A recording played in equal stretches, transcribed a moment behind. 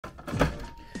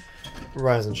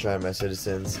Rise and shine, my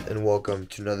citizens, and welcome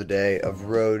to another day of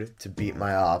Road to Beat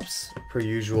My Ops. Per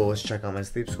usual, let's check on my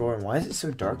sleep score. And why is it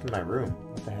so dark in my room?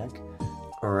 What the heck?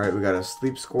 Alright, we got a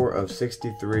sleep score of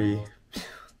 63.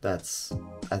 That's,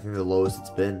 I think, the lowest it's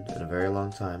been in a very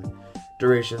long time.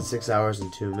 Duration, 6 hours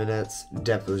and 2 minutes.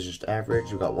 Depth was just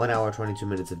average. We got 1 hour, 22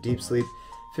 minutes of deep sleep,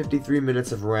 53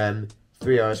 minutes of REM,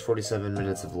 3 hours, 47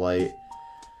 minutes of light.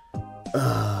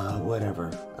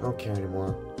 Whatever. I don't care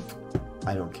anymore.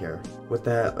 I don't care. With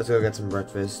that, let's go get some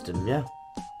breakfast, and yeah.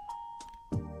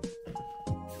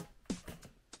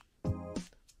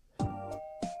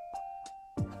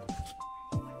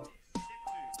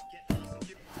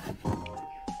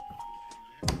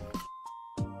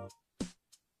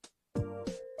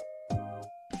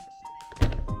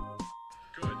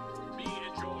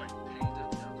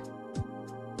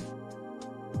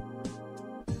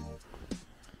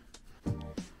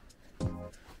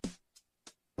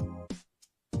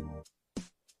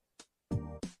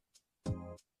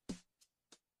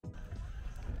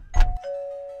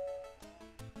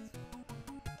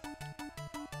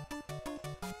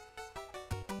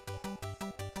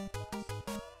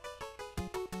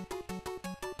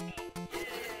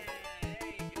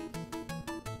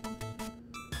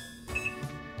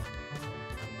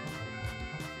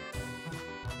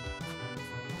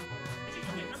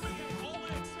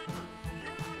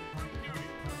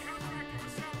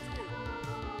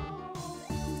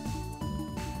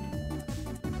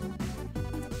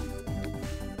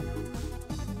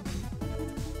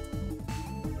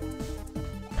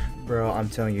 Bro, I'm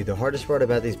telling you, the hardest part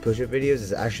about these push-up videos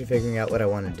is actually figuring out what I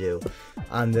want to do.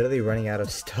 I'm literally running out of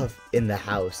stuff in the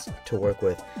house to work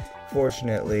with.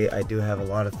 Fortunately, I do have a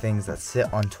lot of things that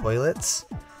sit on toilets.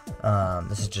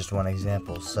 This is just one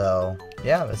example. So,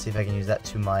 yeah, let's see if I can use that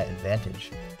to my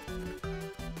advantage.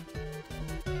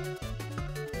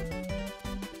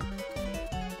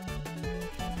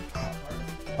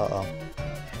 Uh-oh.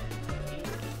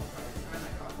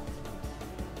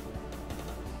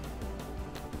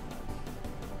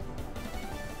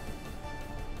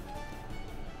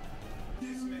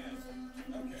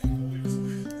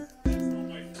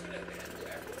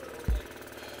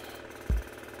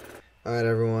 Alright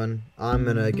everyone, I'm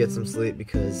gonna get some sleep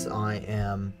because I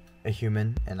am a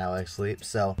human and I like sleep.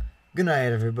 So, good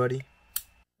night everybody.